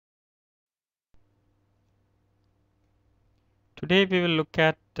Today we will look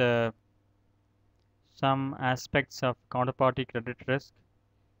at some aspects of counterparty credit risk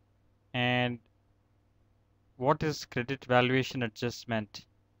and what is credit valuation adjustment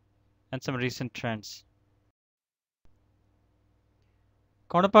and some recent trends.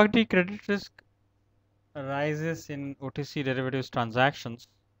 Counterparty credit risk arises in OTC derivatives transactions.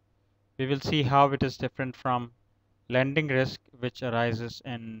 We will see how it is different from lending risk, which arises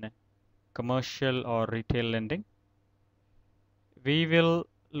in commercial or retail lending. We will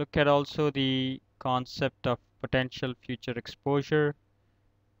look at also the concept of potential future exposure,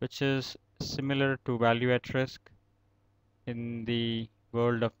 which is similar to value at risk in the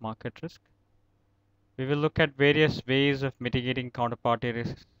world of market risk. We will look at various ways of mitigating counterparty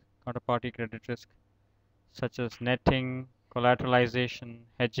risk, counterparty credit risk, such as netting, collateralization,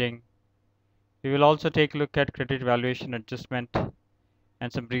 hedging. We will also take a look at credit valuation adjustment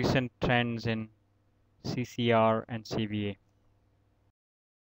and some recent trends in CCR and CVA.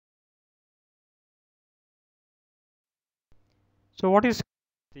 So what is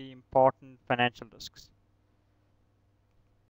the important financial risks?